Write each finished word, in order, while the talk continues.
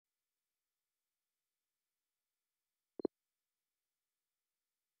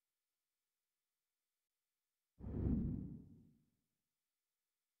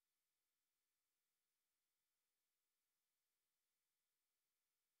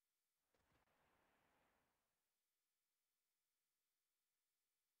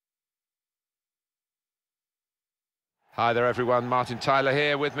Hi there everyone, Martin Tyler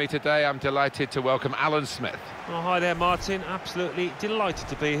here with me today. I'm delighted to welcome Alan Smith. Oh, hi there Martin, absolutely delighted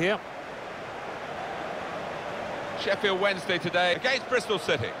to be here. Sheffield Wednesday today against Bristol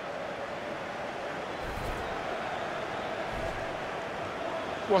City.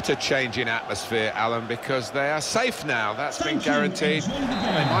 What a change in atmosphere, Alan, because they are safe now. That's been guaranteed.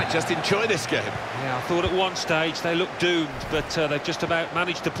 They might just enjoy this game. Yeah, I thought at one stage they looked doomed, but they've just about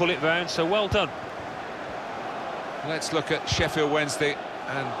managed to pull it round, so well done. Let's look at Sheffield Wednesday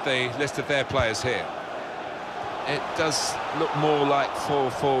and the list of their players here. It does look more like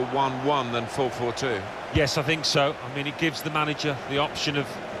 4-4-1-1 than 4-4-2. Yes, I think so. I mean, it gives the manager the option of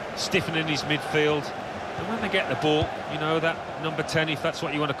stiffening his midfield. And when they get the ball, you know, that number 10, if that's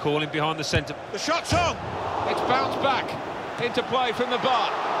what you want to call him, behind the centre. The shot's on! It's bounced back into play from the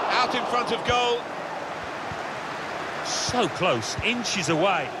bar, out in front of goal. So close, inches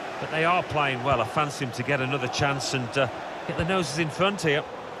away. But they are playing well. I fancy him to get another chance and get the noses in front here.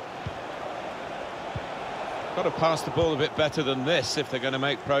 Got to pass the ball a bit better than this if they're going to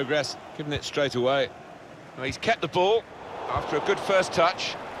make progress. Giving it straight away. Well, he's kept the ball after a good first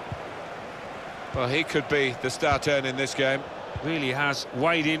touch. Well, he could be the star turn in this game. Really has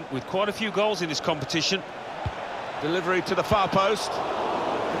weighed in with quite a few goals in this competition. Delivery to the far post.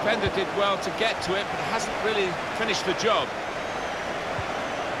 Defender did well to get to it, but hasn't really finished the job.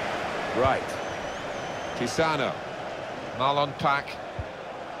 Right. Tisano. Marlon Pack.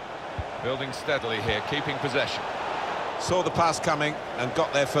 Building steadily here, keeping possession. Saw the pass coming and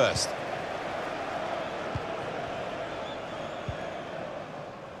got there first.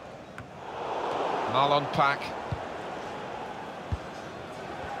 Marlon Pack.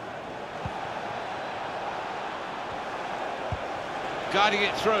 Guiding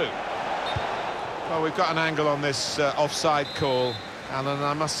it through. Well, we've got an angle on this offside call, Alan,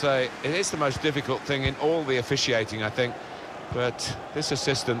 I must say, it is the most difficult thing in all the officiating, I think. But this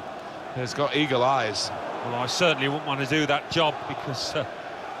assistant has got eagle eyes. Well, I certainly wouldn't want to do that job because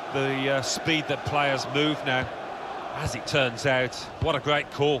the speed that players move now, as it turns out, what a great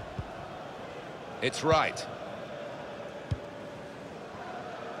call. It's right.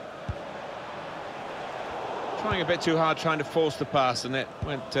 Trying a bit too hard, trying to force the pass, and it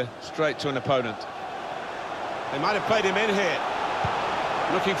went straight to an opponent. They might have played him in here.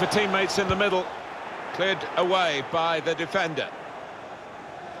 Looking for teammates in the middle. Cleared away by the defender.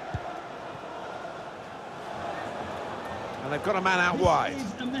 And they've got a man out wide.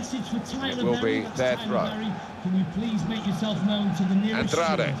 It will be their throw. Can you please make yourself known to the nearest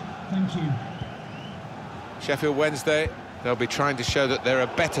Andrade. Thank you. Sheffield Wednesday, they'll be trying to show that they're a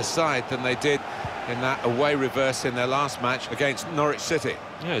better side than they did in that away reverse in their last match against Norwich City.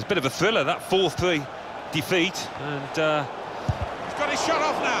 Yeah, it's a bit of a thriller, that 4-3 defeat, and he's got his shot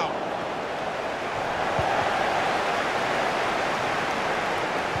off now.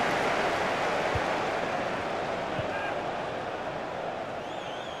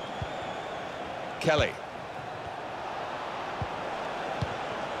 Kelly.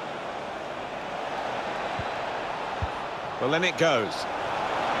 Well, then it goes.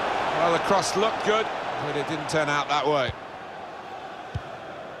 Well, the cross looked good, but it didn't turn out that way.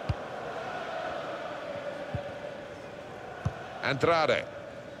 Andrade.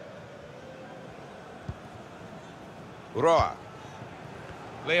 Roa.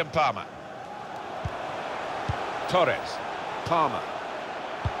 Liam Palmer. Torres. Palmer.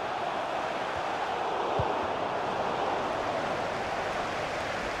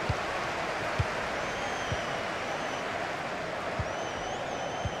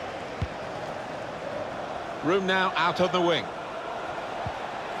 Room now out on the wing.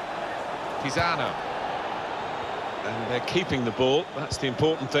 Tisano. And they're keeping the ball, that's the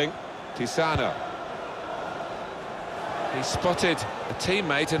important thing. Tisano. He spotted a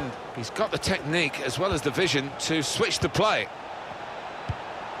teammate and he's got the technique as well as the vision to switch the play.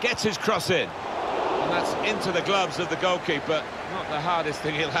 Gets his cross in. And that's into the gloves of the goalkeeper. Not the hardest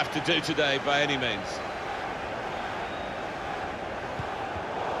thing he'll have to do today by any means.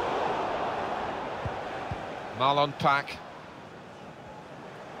 Marlon Pack.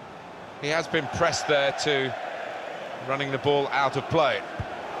 He has been pressed there to running the ball out of play.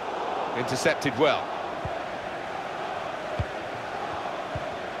 Intercepted well.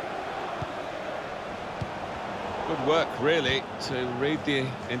 Good work, really, to read the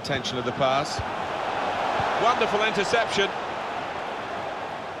intention of the pass. Wonderful interception.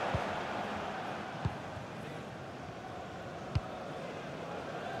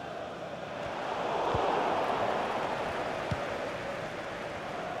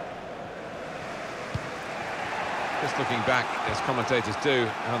 Just looking back, as commentators do,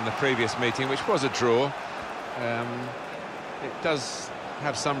 on the previous meeting, which was a draw. it does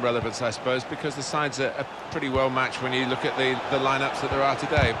have some relevance, I suppose, because the sides are pretty well matched when you look at the lineups that there are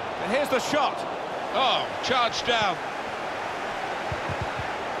today. And here's the shot. Oh, charged down.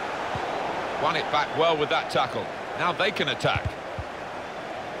 Won it back well with that tackle. Now they can attack.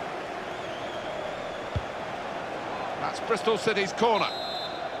 That's Bristol City's corner.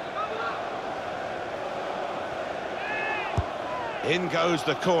 In goes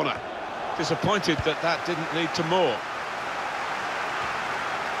the corner. Disappointed that that didn't lead to more.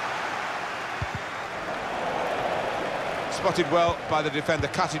 Spotted well by the defender,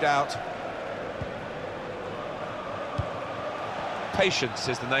 cut it out. Patience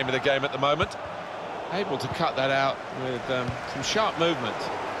is the name of the game at the moment. Able to cut that out with some sharp movement.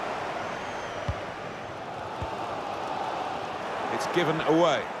 It's given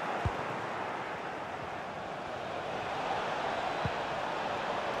away.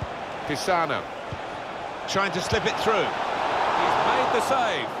 Pisano trying to slip it through. He's made the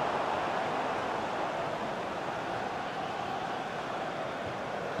save.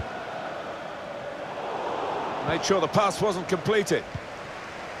 Made sure the pass wasn't completed.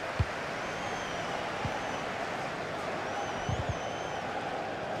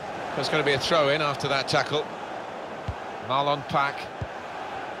 There's going to be a throw-in after that tackle. Marlon Pack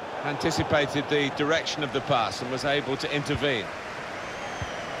anticipated the direction of the pass and was able to intervene.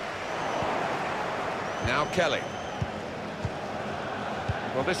 Now Kelly.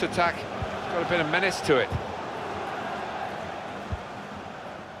 Well, this attack has got a bit of menace to it.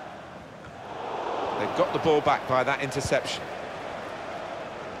 They've got the ball back by that interception.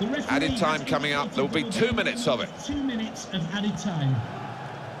 Added time coming up. There will be 2 minutes of it. 2 minutes of added time.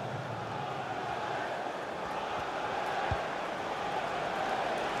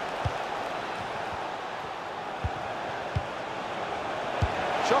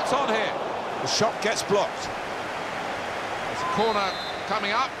 Shots on here. The shot gets blocked. There's a corner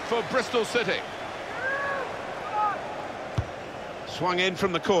coming up for Bristol City. Swung in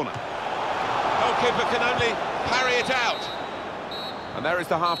from the corner. Goalkeeper can only parry it out. And there is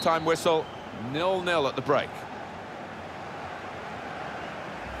the half-time whistle. 0-0 at the break.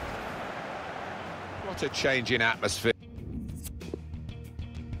 What a change in atmosphere.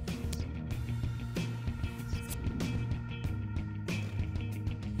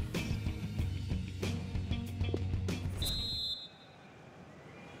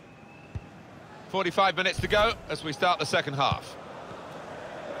 .45 minutes to go as we start the second half.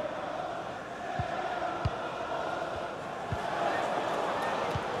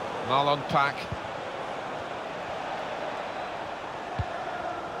 Marlon Pack.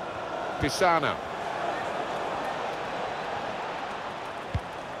 Pisano.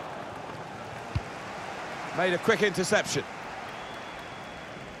 Made a quick interception.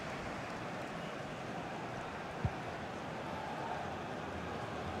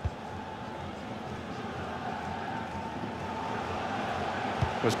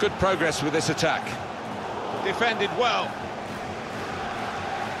 Was good progress with this attack. Defended well.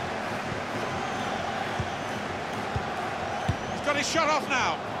 He's got his shot off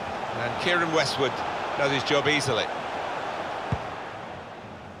now. And Kieran Westwood does his job easily.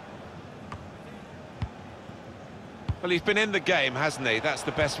 Well, he's been in the game, hasn't he? That's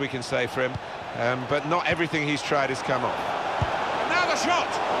the best we can say for him. But not everything he's tried has come off. Now the shot!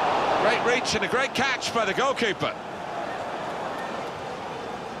 Great reach and a great catch by the goalkeeper.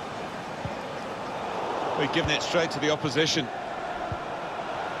 We've given it straight to the opposition.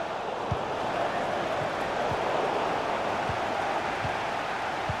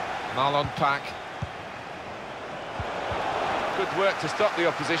 Marlon Pack. Good work to stop the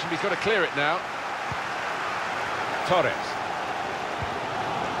opposition. He's got to clear it now. Torres.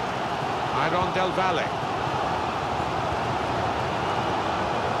 Iron Del Valle.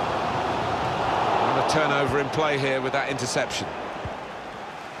 Another turnover in play here with that interception.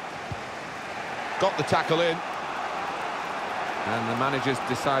 Got the tackle in. And the manager's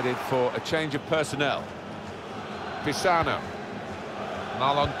decided for a change of personnel. Pisano.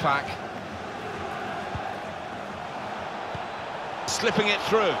 Marlon Pack. Slipping it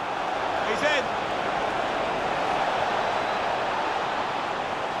through. He's in.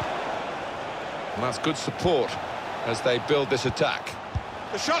 And that's good support as they build this attack.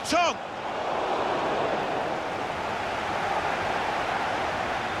 The shot's on!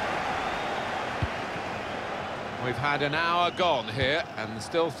 We've had an hour gone here, and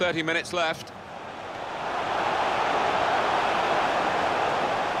still 30 minutes left.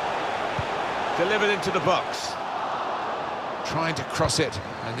 Delivered into the box. Trying to cross it,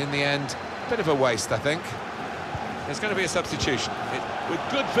 and in the end, a bit of a waste, I think. There's going to be a substitution. With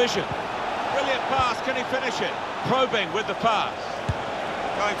good vision. Brilliant pass, can he finish it? Probing with the pass.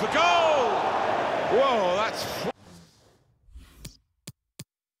 Going for goal! Whoa, that's...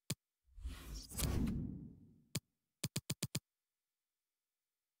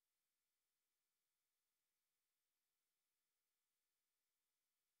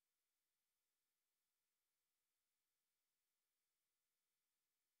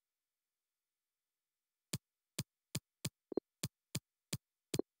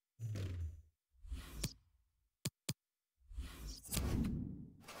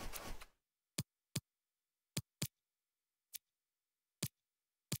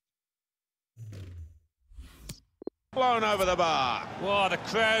 blown over the bar. Wow, the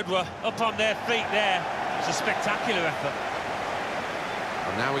crowd were up on their feet there. It was a spectacular effort.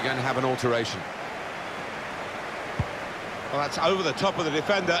 And now we're going to have an alteration. Well, that's over the top of the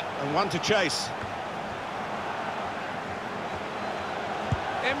defender and one to chase.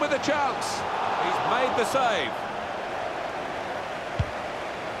 In with a chance. He's made the save.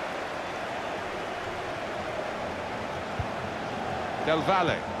 Del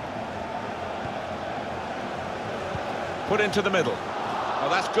Valle. Put into the middle. Oh,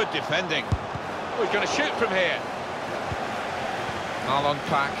 that's good defending. Oh, he's going to shoot from here. Marlon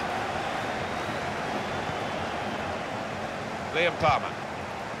Pack. Liam Palmer.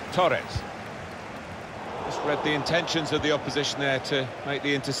 Torres. Just read the intentions of the opposition there to make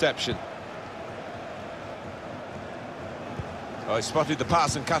the interception. Oh, he spotted the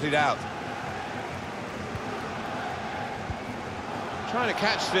pass and cut it out. Trying to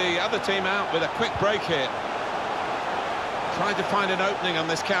catch the other team out with a quick break here. Trying to find an opening on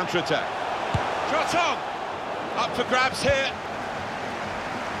this counter-attack. Shot on! Up for grabs here.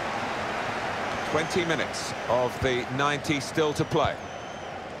 20 minutes of the 90 still to play.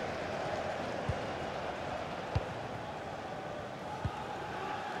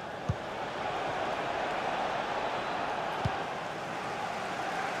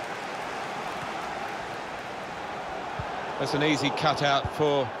 That's an easy cutout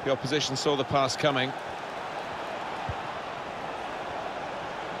for the opposition, saw the pass coming.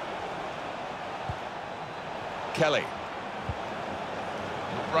 Kelly.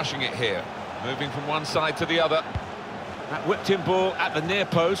 Not rushing it here. Moving from one side to the other. That whipped-in ball at the near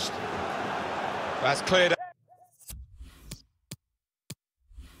post. That's cleared.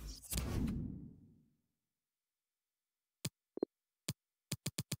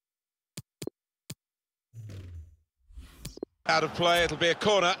 Out of play, it'll be a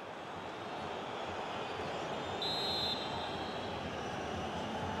corner.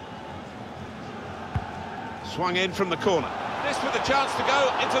 Swung in from the corner. This with a chance to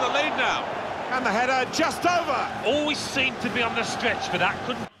go into the lead now. And the header just over. Always seemed to be on the stretch for that.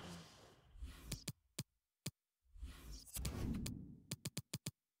 Couldn't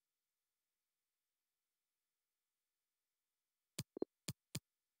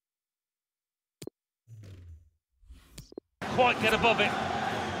quite get above it.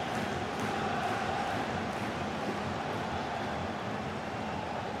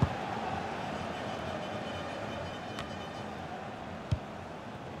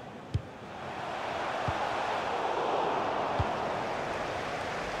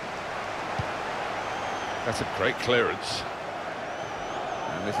 That's a great clearance.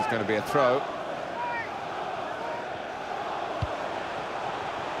 And this is going to be a throw.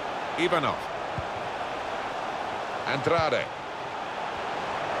 Ivanov. Andrade.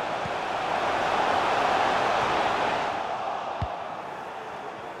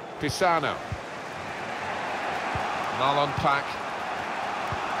 Pisano. Marlon Pack.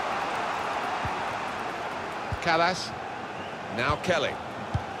 Callas. Now Kelly.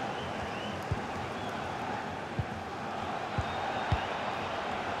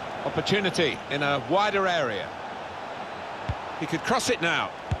 Opportunity in a wider area. He could cross it now.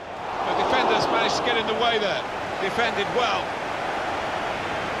 The defenders managed to get in the way there. Defended well.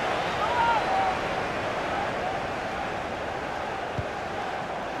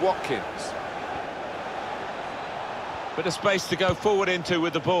 Watkins. Bit of space to go forward into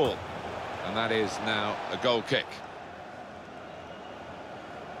with the ball. And that is now a goal kick.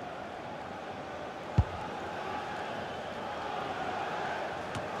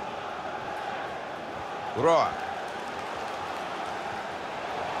 Roa.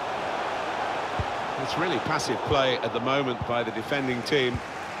 It's really passive play at the moment by the defending team.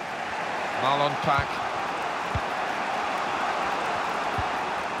 Marlon Pack.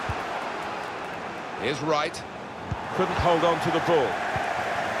 Here's Wright. Couldn't hold on to the ball.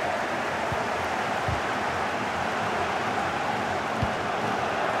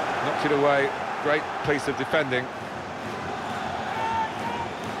 Knocked it away. Great piece of defending.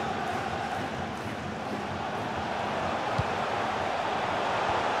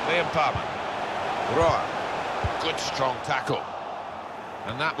 empowerment. Roy, good strong tackle.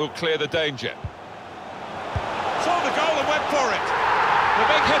 And that will clear the danger. Saw the goal and went for it. The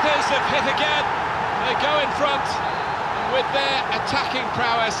big hitters have hit again. They go in front. And with their attacking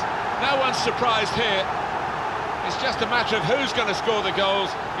prowess, no one's surprised here. It's just a matter of who's going to score the goals.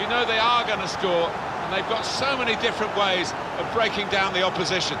 You know they are going to score. And they've got so many different ways of breaking down the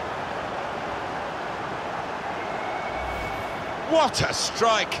opposition. What a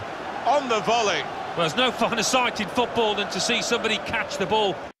strike on the volley. Well, there's no finer sight in football than to see somebody catch the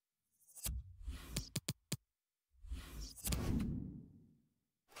ball.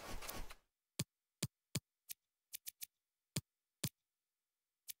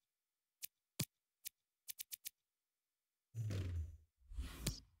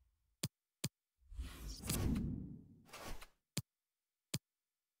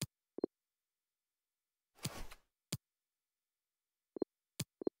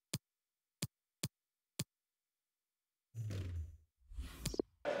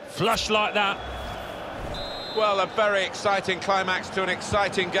 Flush like that. Well, a very exciting climax to an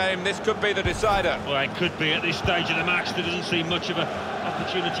exciting game. This could be the decider. Well, it could be at this stage of the match. There doesn't seem much of an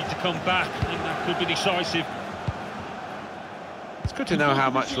opportunity to come back, and that could be decisive. It's good to know how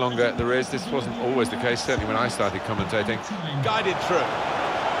much longer there is. This wasn't always the case, certainly when I started commentating. Guided through.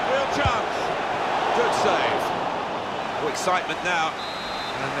 Real chance. Good save. Oh, excitement now.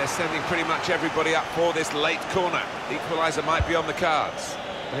 And they're sending pretty much everybody up for this late corner. Equaliser might be on the cards.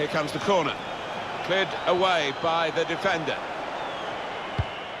 Here comes the corner. Cleared away by the defender.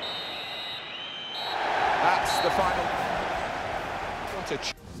 That's the final.